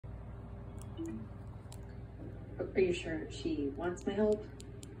Are you sure she wants my help?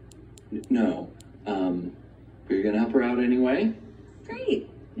 No. But you're gonna help her out anyway? Great.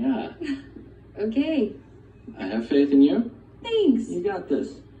 Yeah. Okay. I have faith in you. Thanks. You got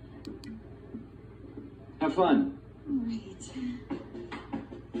this. Have fun. All right.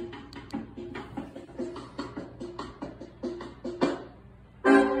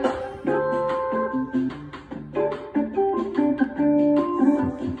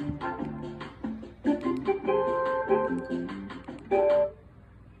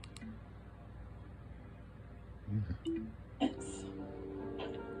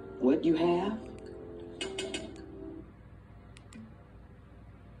 What you have?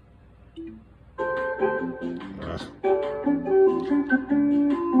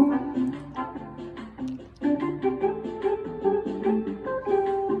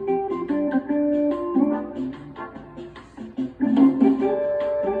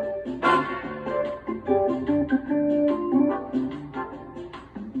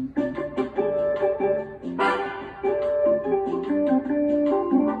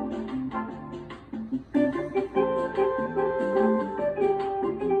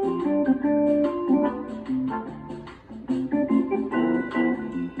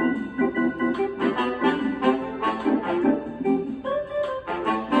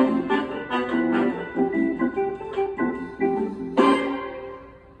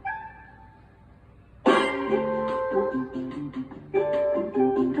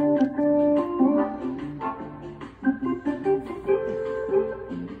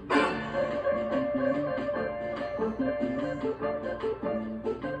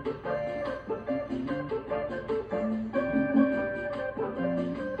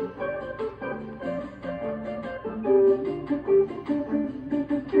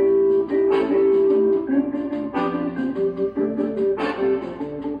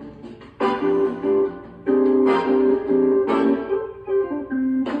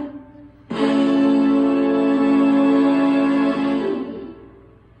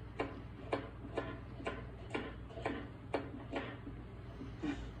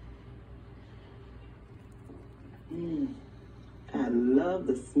 I love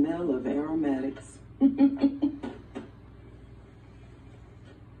the smell of aromatics.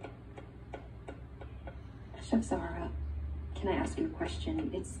 Chef Zara, can I ask you a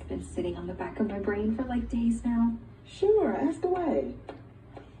question? It's been sitting on the back of my brain for like days now. Sure, ask away.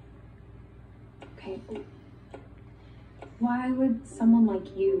 Okay. Why would someone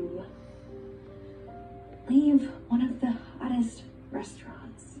like you leave one of the hottest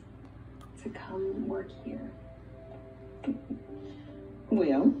restaurants to come work here?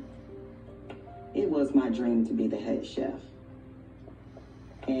 Well, it was my dream to be the head chef.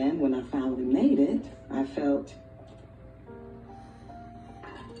 And when I finally made it, I felt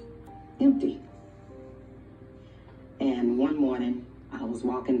empty. And one morning, I was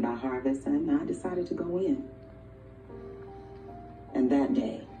walking by Harvest and I decided to go in. And that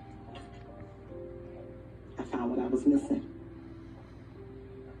day, I found what I was missing.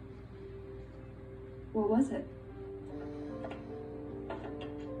 What was it?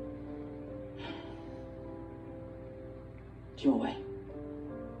 Joy.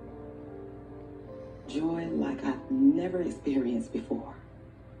 Joy like I've never experienced before.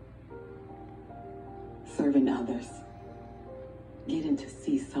 Serving others. Getting to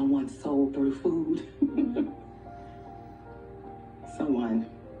see someone's soul through food. Someone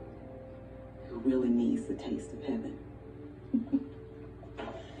who really needs the taste of heaven.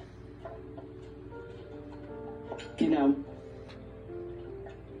 You know,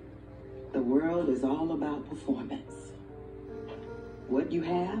 the world is all about performance. What you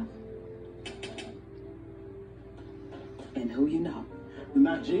have, and who you know. But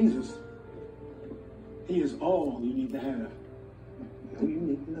not Jesus. He is all you need to have. Who you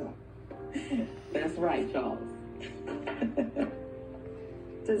need to know. That's right, Charles.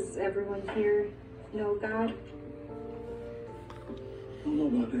 Does everyone here know God? I don't know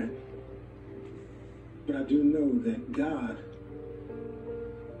about that. But I do know that God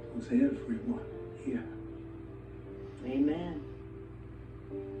was everyone here. Amen.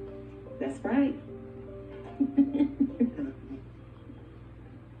 That's right.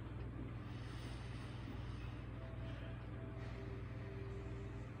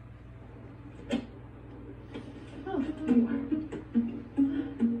 Oh, here you are.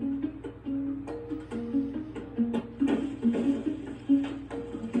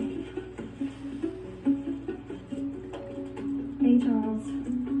 Hey, Charles.